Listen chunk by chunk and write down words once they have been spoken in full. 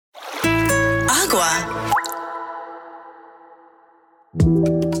Boricua.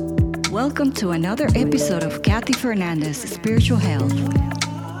 Welcome to another episode of Kathy Fernandez Spiritual Health.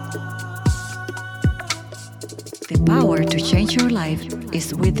 The power to change your life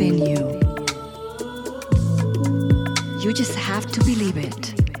is within you. You just have to believe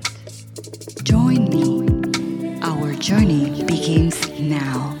it. Join me. Our journey begins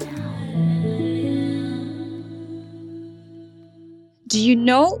now. Do you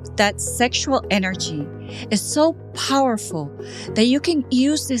know that sexual energy is so powerful that you can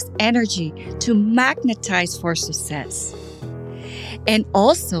use this energy to magnetize for success? And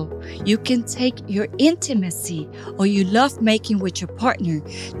also, you can take your intimacy or you love making with your partner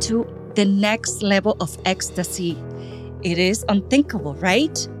to the next level of ecstasy. It is unthinkable,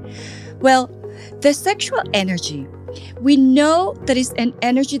 right? Well, the sexual energy, we know that it's an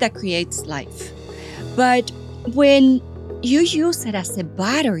energy that creates life. But when you use it as a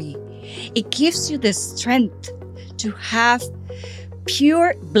battery, it gives you the strength to have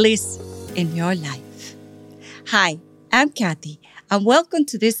pure bliss in your life. Hi, I'm Kathy, and welcome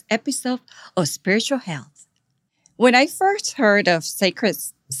to this episode of Spiritual Health. When I first heard of sacred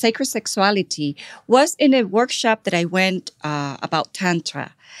sexuality was in a workshop that I went about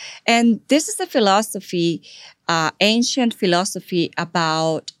Tantra. And this is a philosophy, ancient philosophy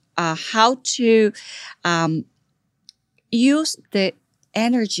about how to use the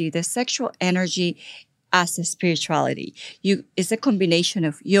energy, the sexual energy as a spirituality. It's a combination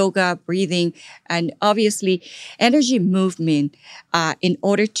of yoga, breathing, and obviously energy movement in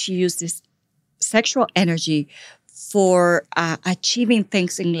order to use this sexual energy for achieving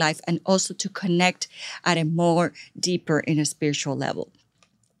things in life and also to connect at a more deeper in a spiritual level.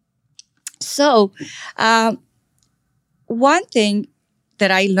 So one thing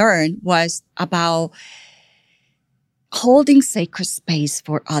that I learned was about holding sacred space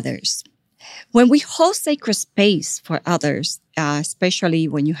for others. When we hold sacred space for others, especially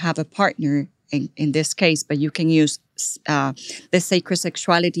when you have a partner, in this case, but you can use the sacred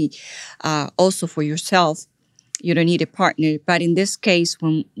sexuality also for yourself. You don't need a partner. But in this case,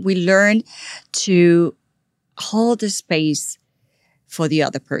 when we learn to hold the space for the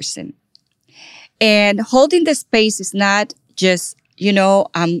other person. And holding the space is not just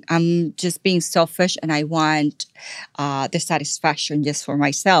I'm just being selfish and I want the satisfaction just for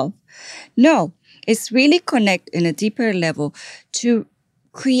myself. No, it's really connect in a deeper level to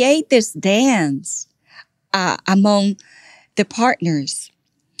create this dance among the partners.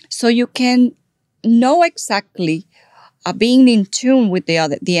 So you can know exactly being in tune with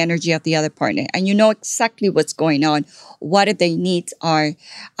the energy of the other partner, and you know exactly what's going on, what their needs are,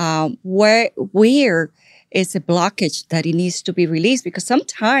 where is a blockage that it needs to be released, because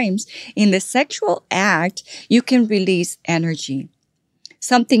sometimes in the sexual act, you can release energy,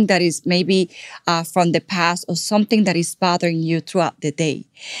 something that is maybe from the past or something that is bothering you throughout the day.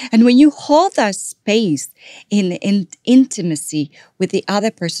 And when you hold that space in intimacy with the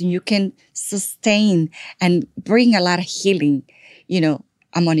other person, you can sustain and bring a lot of healing,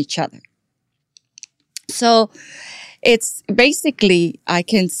 among each other. So it's basically, I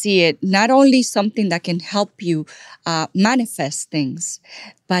can see it not only something that can help you manifest things,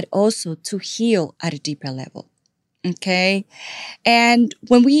 but also to heal at a deeper level. Okay? And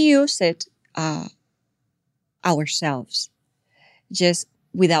when we use it ourselves, just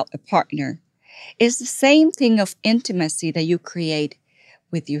without a partner, it's the same thing of intimacy that you create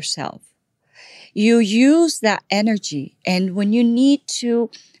with yourself. You use that energy, and when you need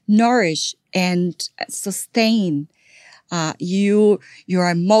to nourish and sustain your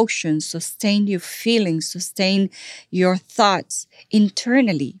emotions, sustain your feelings, sustain your thoughts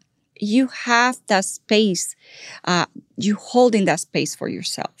internally, you have that space, you holding that space for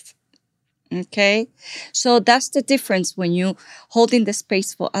yourself. Okay? So that's the difference when you holding the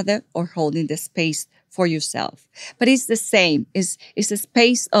space for other or holding the space for yourself. But it's the same. It's a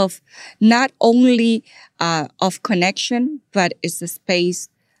space of not only of connection, but it's a space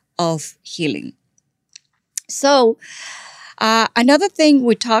of healing. So another thing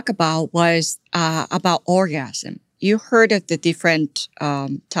we talked about was about orgasm. You heard of the different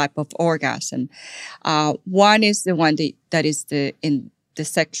type of orgasm. One is the one that is in the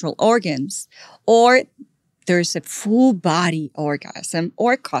sexual organs, or there's a full body orgasm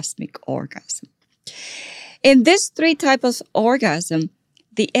or cosmic orgasm. In these three types of orgasm,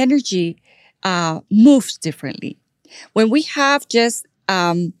 the energy moves differently. When we have just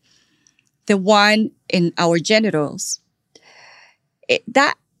the one in our genitals,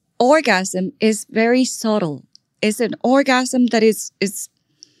 that orgasm is very subtle. It's an orgasm that is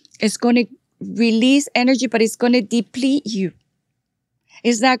going to release energy, but it's going to deplete you.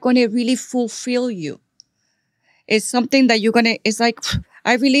 It's not going to really fulfill you. It's something that you're going to, it's like,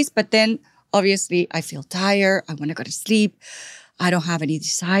 I release, but then obviously I feel tired. I want to go to sleep. I don't have any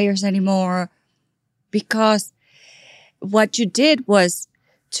desires anymore. Because what you did was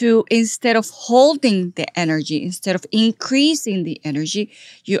to, instead of holding the energy, instead of increasing the energy,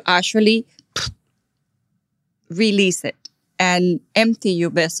 you actually release it and empty your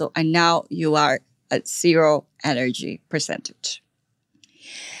vessel. And now you are at zero energy percentage.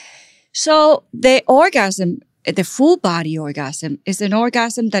 So the orgasm, the full body orgasm, is an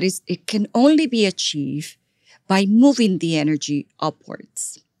orgasm that it can only be achieved by moving the energy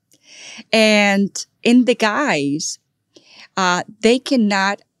upwards. And in the guys, they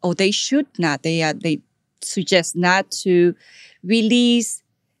cannot, or they should not, they suggest not to release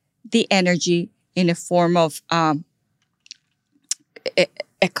the energy in a form of a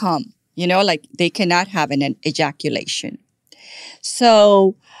cum, like they cannot have an ejaculation.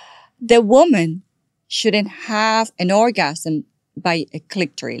 So the woman shouldn't have an orgasm by a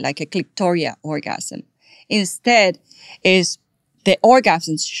clitoris, like a clitoria orgasm. Instead, is the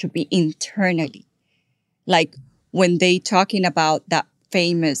orgasms should be internally, like when they talking about that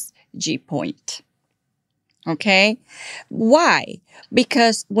famous G point. Okay? Why?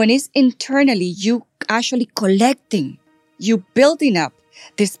 Because when it's internally, you actually collecting, you building up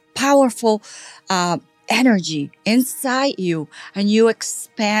this powerful energy inside you, and you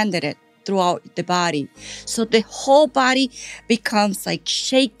expanded it throughout the body. So the whole body becomes like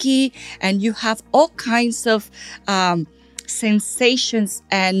shaky, and you have all kinds of sensations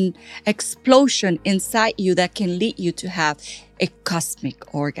and explosion inside you that can lead you to have a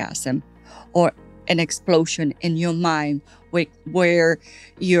cosmic orgasm, or an explosion in your mind where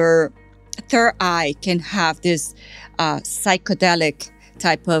your third eye can have this psychedelic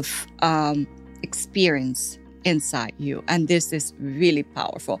type of experience inside you. And this is really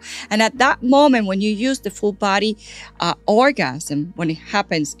powerful. And at that moment, when you use the full body orgasm, when it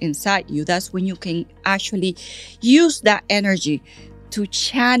happens inside you, that's when you can actually use that energy to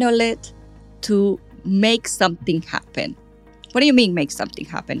channel it to make something happen. What do you mean make something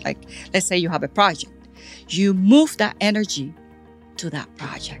happen? Like, let's say you have a project. You move that energy to that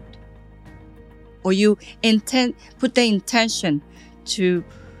project. Or you put the intention to,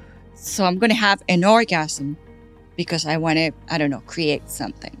 so I'm going to have an orgasm because I want to, create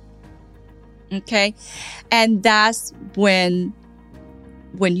something. Okay? And that's when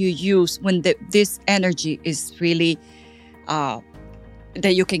this energy is really, that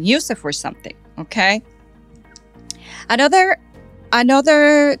you can use it for something. Okay?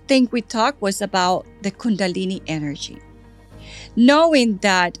 Another thing we talked was about the Kundalini energy. Knowing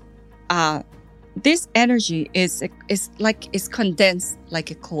that this energy is condensed like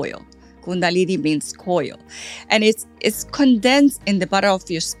a coil. Kundalini means coil. And it's condensed in the bottom of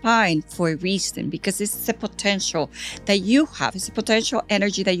your spine for a reason, because it's a potential that you have. It's a potential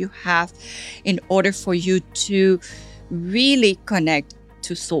energy that you have in order for you to really connect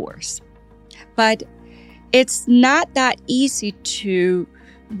to source. But it's not that easy to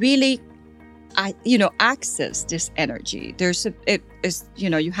really access this energy.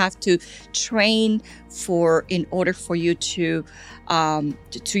 You have to train in order for you to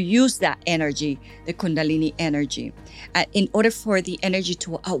use that energy, the Kundalini energy, in order for the energy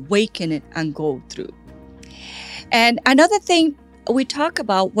to awaken it and go through. And another thing we talked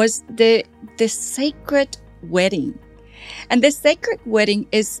about was the sacred wedding. And the sacred wedding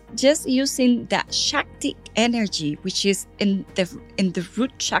is just using that Shakti energy, which is in the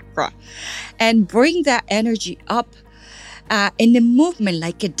root chakra, and bring that energy up in the movement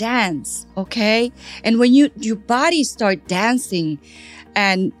like a dance, okay? And when your body start dancing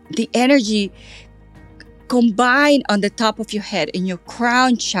and the energy combine on the top of your head in your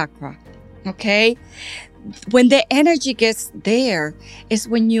crown chakra, okay? When the energy gets there is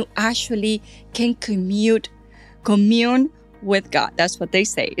when you actually can commune with God. That's what they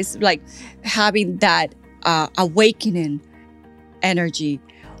say. It's like having that awakening energy,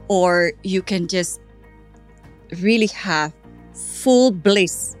 or you can just really have full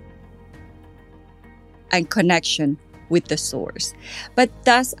bliss and connection with the source. But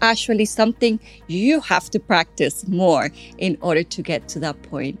that's actually something you have to practice more in order to get to that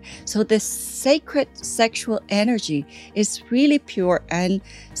point. So the sacred sexual energy is really pure and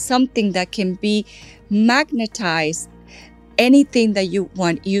something that can be magnetized anything that you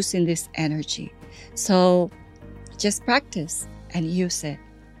want using this energy. So just practice and use it.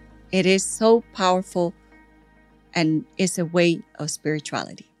 It is so powerful and it's a way of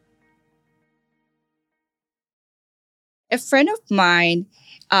spirituality. A friend of mine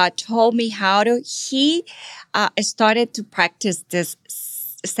told me he started to practice this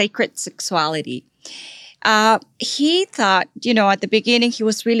sacred sexuality. He thought, at the beginning, he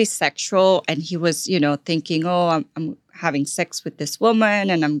was really sexual and he was, thinking, oh, I'm having sex with this woman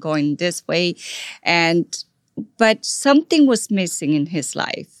and I'm going this way. But something was missing in his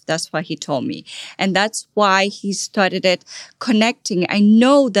life. That's what he told me. And that's why he started it connecting. I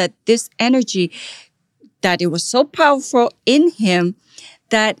know that this energy, that it was so powerful in him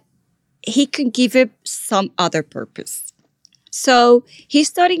that he could give it some other purpose. So he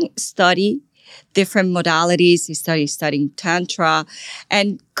started study different modalities. He started studying Tantra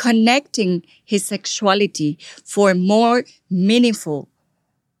and connecting his sexuality for more meaningful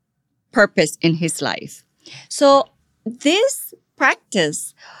purpose in his life. So this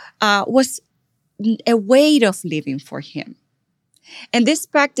practice was a way of living for him. And this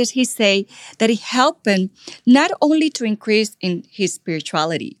practice, he say that it helped him not only to increase in his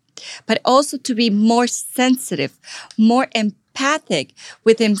spirituality, but also to be more sensitive, more empathic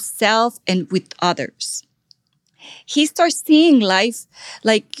with himself and with others. He starts seeing life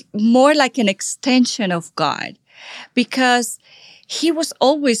more like an extension of God because he was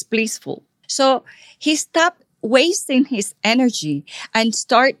always blissful. So he stopped wasting his energy and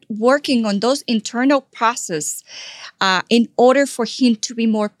start working on those internal processes in order for him to be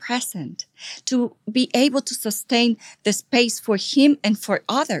more present, to be able to sustain the space for him and for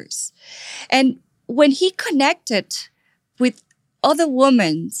others. And when he connected with other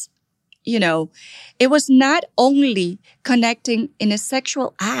women, it was not only connecting in a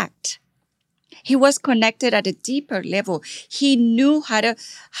sexual act. He was connected at a deeper level. He knew how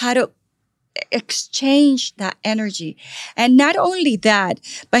to exchange that energy. And not only that,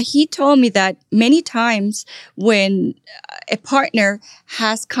 but he told me that many times when a partner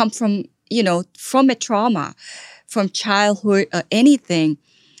has come from a trauma, from childhood or anything,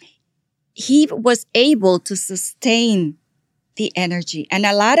 he was able to sustain the energy. And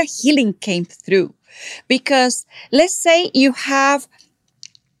a lot of healing came through. Because let's say you have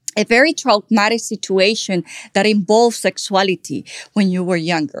a very traumatic situation that involves sexuality when you were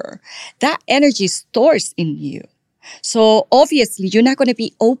younger. That energy stores in you. So obviously you're not going to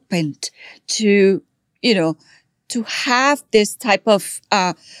be open to, to have this type of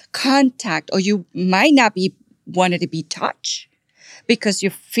contact, or you might not be wanted to be touched because you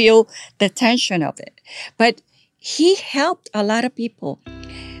feel the tension of it. But he helped a lot of people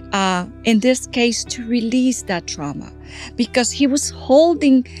in this case to release that trauma because he was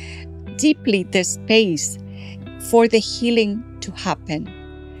holding deeply the space for the healing to happen.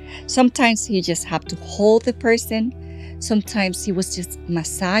 Sometimes he just had to hold the person. Sometimes he was just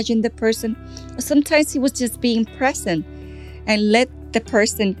massaging the person. Sometimes he was just being present and let the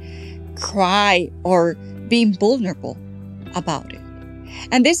person cry or being vulnerable about it.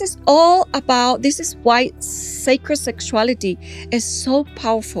 And this is why sacred sexuality is so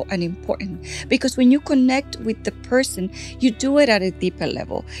powerful and important. Because when you connect with the person, you do it at a deeper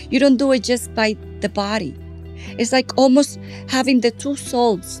level. You don't do it just by the body. It's like almost having the two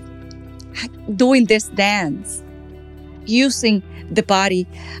souls doing this dance, using the body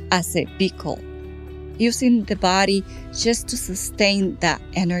as a vehicle, using the body just to sustain that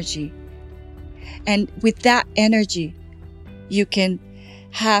energy. And with that energy, you can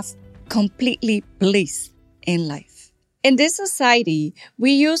have completely bliss in life. In this society,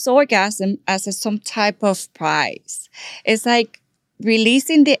 we use orgasm as some type of prize. It's like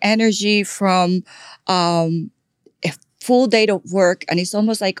releasing the energy from a full day of work. And it's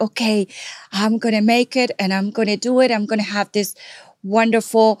almost like, okay, I'm going to make it and I'm going to do it. I'm going to have this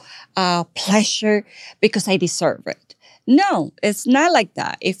wonderful pleasure because I deserve it. No, it's not like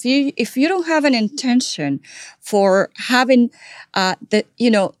that. If you don't have an intention for having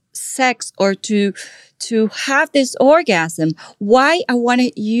sex or to have this orgasm, why I want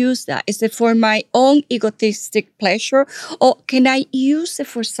to use that? Is it for my own egotistic pleasure, or can I use it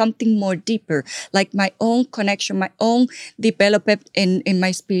for something more deeper, like my own connection, my own development in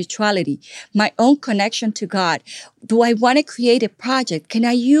my spirituality, my own connection to God? Do I want to create a project? Can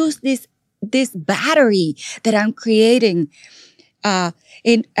I use this battery that I'm creating and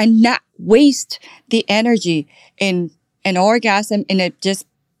not waste the energy in an orgasm in a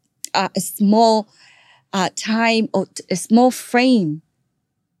small time or a small frame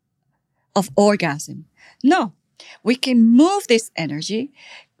of orgasm? No, we can move this energy.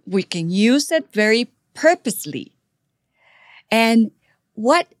 We can use it very purposely. And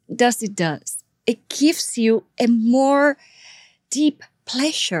what does it do? It gives you a more deep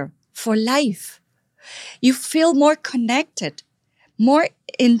pleasure for life. You feel more connected, more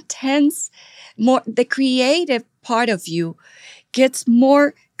intense, the creative part of you gets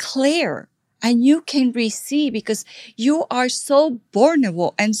more clear and you can receive because you are so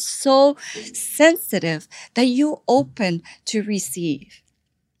vulnerable and so sensitive that you open to receive.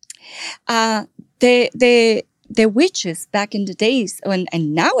 Uh, the witches back in the days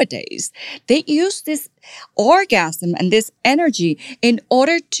and nowadays, they use this orgasm and this energy in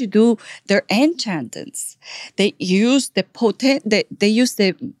order to do their enchantments. They use they use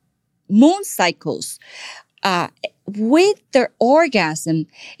the moon cycles with their orgasm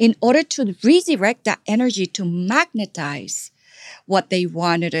in order to redirect that energy to magnetize what they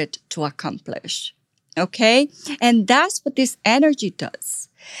wanted it to accomplish. Okay? And that's what this energy does.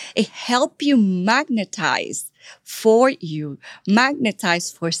 It helps you, magnetize for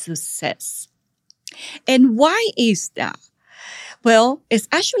success. And why is that? Well, it's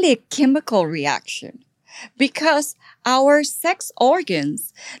actually a chemical reaction because our sex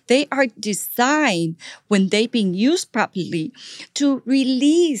organs, they are designed when they've been used properly to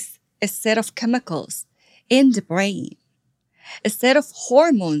release a set of chemicals in the brain, a set of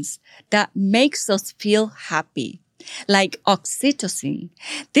hormones that makes us feel happy, like oxytocin.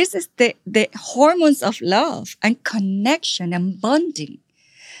 This is the hormones of love and connection and bonding.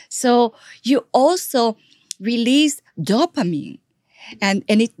 So you also release dopamine, and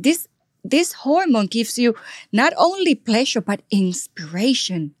this hormone gives you not only pleasure but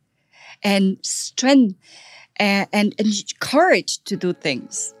inspiration and strength and courage to do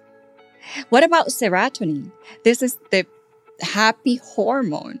things. What about serotonin? This is the happy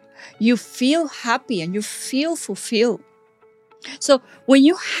hormone. You feel happy and you feel fulfilled. So when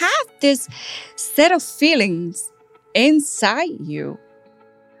you have this set of feelings inside you,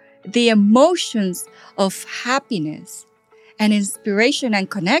 the emotions of happiness and inspiration and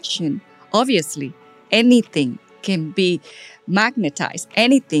connection, obviously, anything can be magnetized.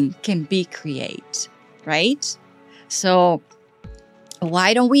 Anything can be created, right? So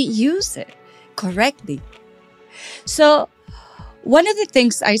why don't we use it correctly? So one of the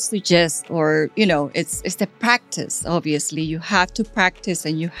things I suggest, it's the practice. Obviously, you have to practice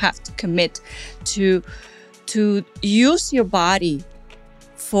and you have to commit to use your body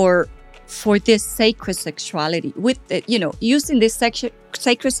for this sacred sexuality, using this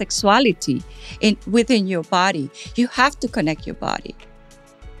sacred sexuality within your body. You have to connect your body.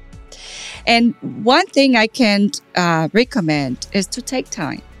 And one thing I can recommend is to take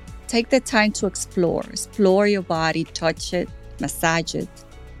time. Take the time to explore your body, touch it, massage it,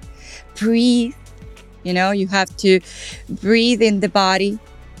 breathe. You have to breathe in the body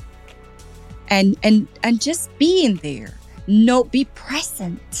and just be in there. Be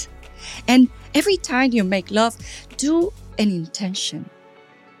present. And every time you make love, do an intention.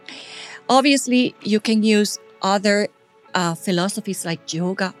 Obviously, you can use other philosophies like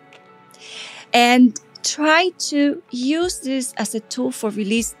yoga and try to use this as a tool for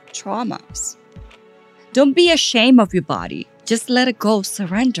release traumas. Don't be ashamed of your body. Just let it go.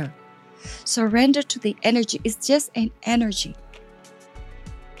 Surrender. Surrender to the energy. It's just an energy.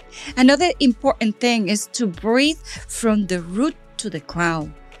 Another important thing is to breathe from the root to the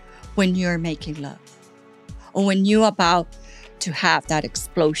crown when you're making love or when you're about to have that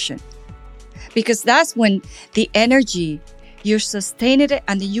explosion. Because that's when the energy, you're sustaining it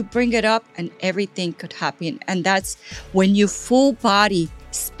and then you bring it up and everything could happen. And that's when you full body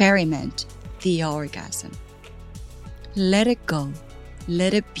experiment the orgasm. Let it go.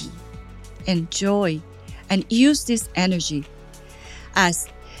 Let it be. Enjoy and use this energy as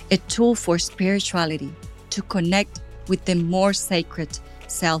a tool for spirituality to connect with the more sacred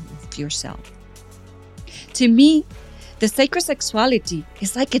self of yourself. To me, the sacred sexuality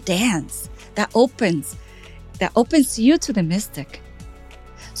is like a dance that opens you to the mystic.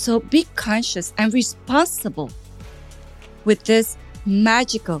 So be conscious and responsible with this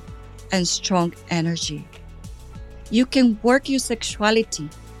magical and strong energy. You can work your sexuality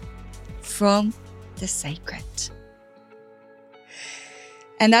from the sacred.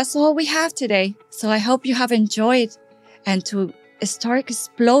 And that's all we have today. So I hope you have enjoyed and to start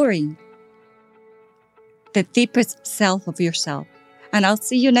exploring the deepest self of yourself. And I'll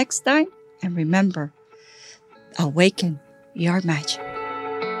see you next time. And remember, awaken your magic.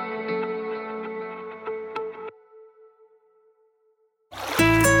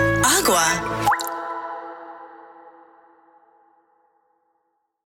 Agua.